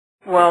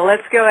Well,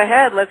 let's go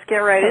ahead. Let's get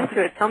right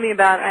into it. Tell me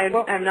about,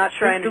 Well, I'm not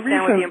sure I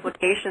understand what the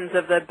implications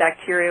of the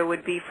bacteria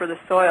would be for the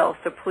soil,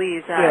 so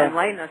please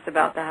enlighten us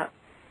about that.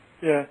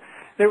 Yeah.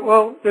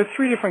 There's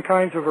three different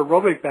kinds of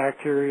aerobic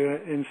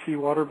bacteria in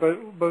seawater,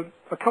 but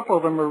a couple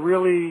of them are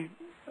really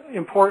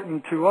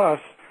important to us,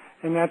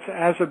 and that's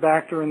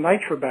Azobacter and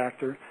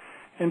Nitrobacter.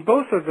 And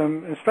both of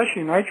them,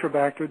 especially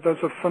Nitrobacter, does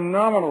a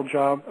phenomenal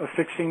job of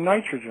fixing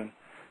nitrogen,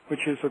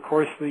 which is, of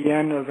course, the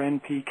N of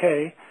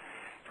NPK.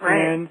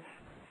 Right. And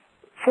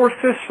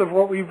 4/5 of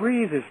what we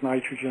breathe is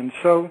nitrogen.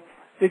 So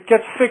it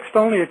gets fixed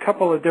only a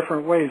couple of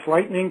different ways.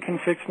 Lightning can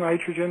fix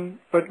nitrogen,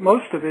 but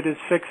most of it is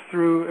fixed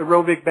through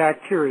aerobic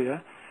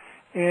bacteria.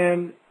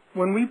 And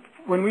when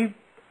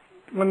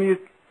the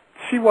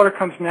seawater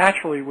comes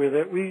naturally with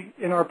it,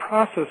 in our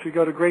process, we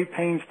go to great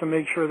pains to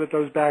make sure that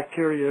those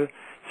bacteria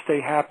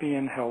stay happy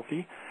and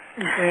healthy.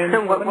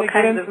 And what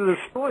kinds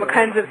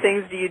of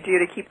things do you do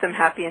to keep them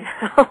happy and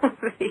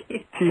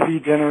healthy? TV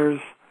dinners,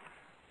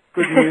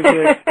 good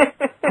music.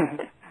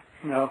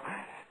 No.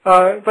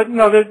 But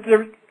no,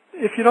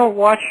 if you don't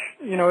watch,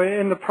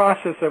 in the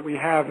process that we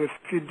have, if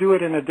you do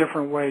it in a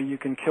different way, you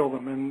can kill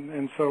them.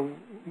 And so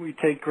we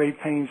take great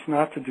pains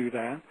not to do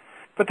that.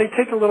 But they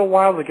take a little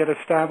while to get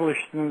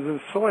established in the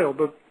soil.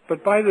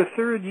 But by the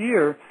third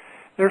year,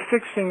 they're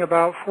fixing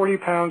about 40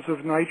 pounds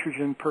of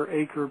nitrogen per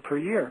acre per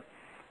year.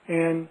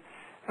 And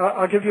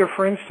I'll give you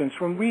for instance,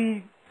 when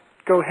we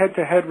go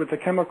head-to-head with the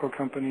chemical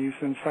companies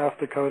in South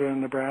Dakota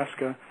and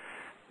Nebraska,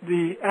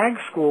 the ag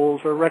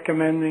schools are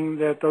recommending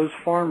that those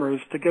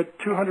farmers, to get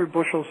 200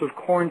 bushels of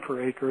corn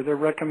per acre, they're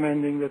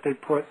recommending that they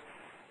put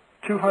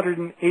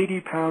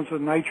 280 pounds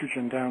of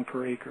nitrogen down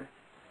per acre.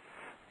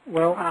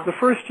 Well, wow. The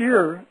first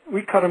year,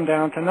 we cut them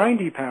down to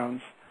 90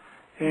 pounds,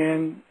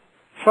 and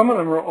some of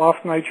them are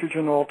off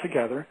nitrogen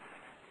altogether.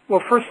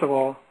 Well, first of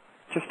all,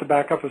 just to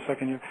back up a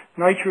second here,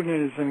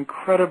 nitrogen is an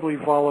incredibly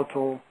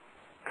volatile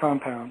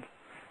compound.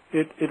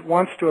 It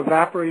wants to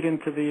evaporate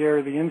into the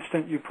air the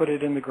instant you put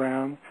it in the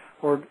ground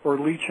or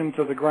leach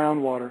into the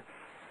groundwater.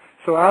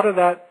 So out of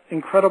that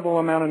incredible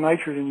amount of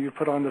nitrogen you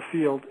put on the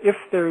field, if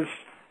there's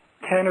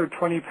 10 or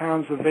 20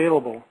 pounds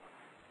available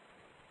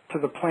to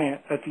the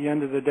plant at the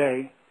end of the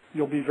day,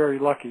 you'll be very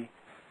lucky.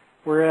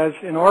 Whereas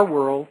in our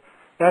world,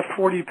 that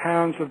 40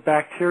 pounds of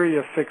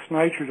bacteria-fixed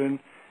nitrogen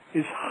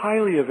is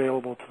highly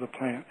available to the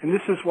plant. And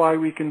this is why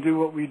we can do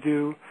what we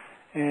do,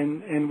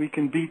 and we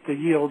can beat the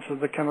yields of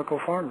the chemical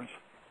farmers.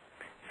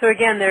 So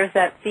again, there's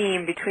that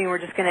theme between we're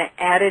just going to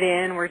add it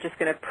in, we're just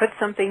going to put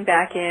something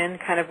back in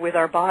kind of with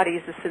our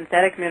bodies, the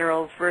synthetic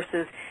minerals,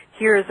 versus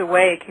here is a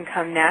way it can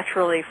come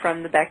naturally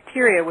from the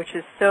bacteria, which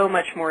is so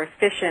much more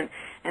efficient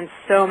and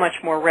so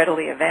much more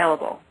readily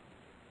available.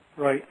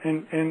 Right,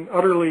 and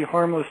utterly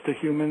harmless to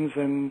humans.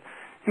 And,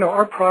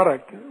 our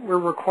product, we're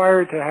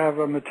required to have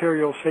a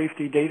material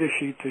safety data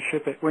sheet to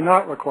ship it. We're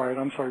not required.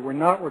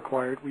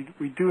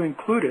 We do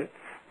include it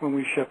when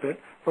we ship it,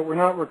 but we're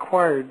not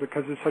required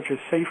because it's such a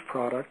safe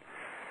product.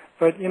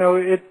 But,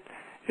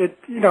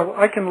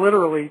 I can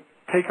literally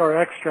take our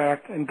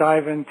extract and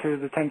dive into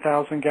the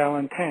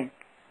 10,000-gallon tank,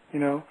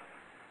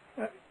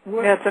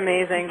 That's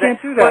amazing. You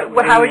can't do that.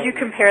 How would you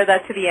compare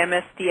that to the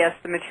MSDS,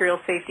 the material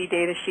safety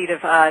data sheet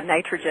of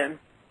nitrogen,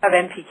 of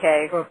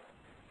NPK?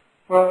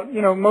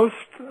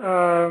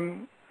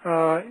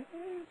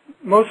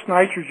 Most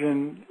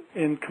nitrogen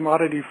in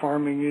commodity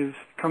farming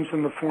comes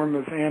in the form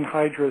of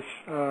anhydrous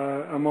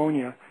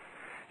ammonia,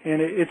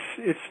 and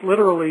it's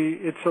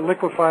literally a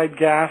liquefied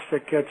gas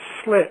that gets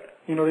slit.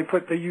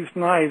 They use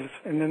knives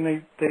and then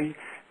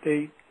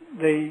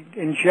they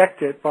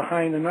inject it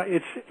behind the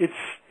knife.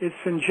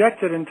 It's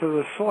injected into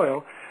the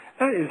soil.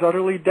 That is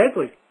utterly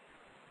deadly.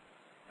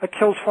 That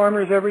kills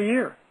farmers every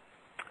year.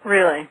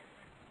 Really?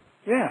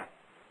 Yeah.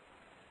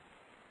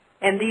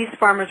 And these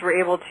farmers were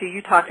able to,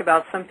 you talked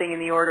about something in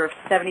the order of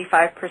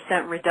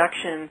 75%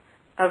 reduction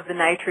of the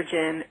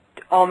nitrogen,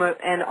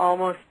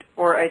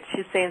 or I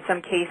should say in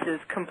some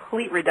cases,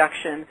 complete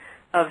reduction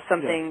of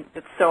something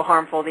that's so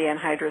harmful, the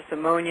anhydrous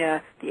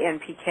ammonia, the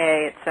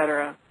NPK, et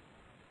cetera.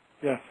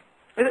 Yes.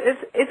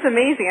 It's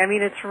amazing. I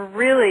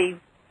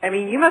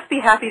mean, you must be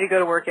happy to go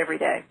to work every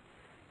day.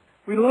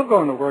 We love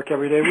going to work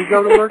every day. We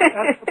go to work.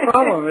 That's the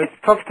problem. It's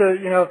tough to,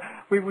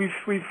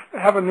 we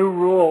have a new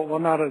rule. Well,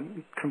 not a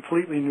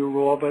completely new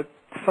rule, but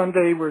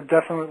Sunday we're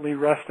definitely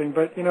resting.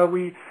 But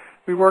we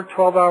work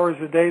 12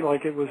 hours a day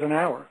like it was an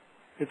hour.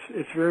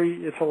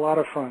 It's a lot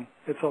of fun.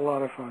 It's a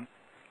lot of fun.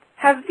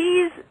 Have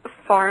these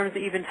farms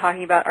that you've been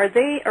talking about, are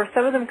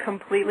some of them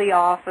completely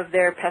off of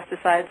their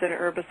pesticides and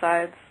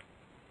herbicides?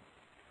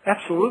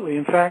 Absolutely.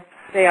 In fact,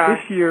 they are.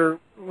 This year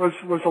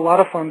was a lot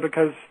of fun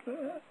because,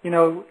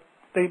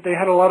 they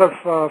had a lot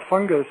of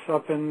fungus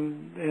up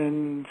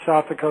in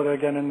South Dakota,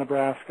 again in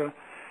Nebraska,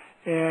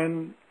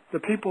 and the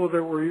people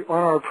that were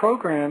on our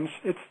programs,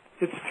 it's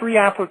 3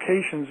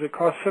 applications. It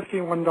costs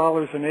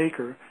 $51 an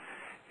acre,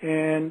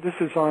 and this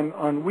is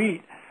on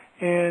wheat,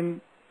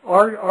 and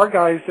our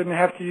guys didn't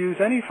have to use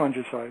any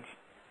fungicides.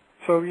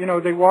 So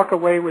they walk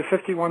away with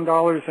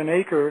 $51 an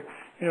acre.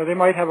 They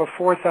might have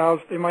 4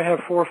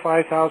 or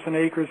 5,000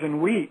 acres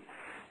in wheat,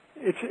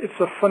 it's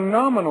a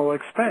phenomenal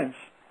expense,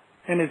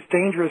 and it's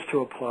dangerous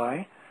to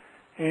apply,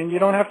 and you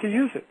don't have to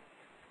use it.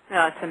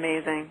 Oh, it's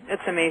amazing.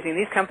 It's amazing.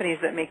 These companies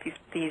that make these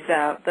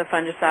the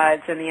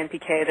fungicides and the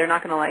NPK, they're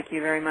not going to like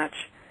you very much.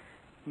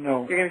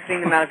 No. You're going to be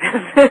seeing them out of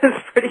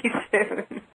business pretty soon.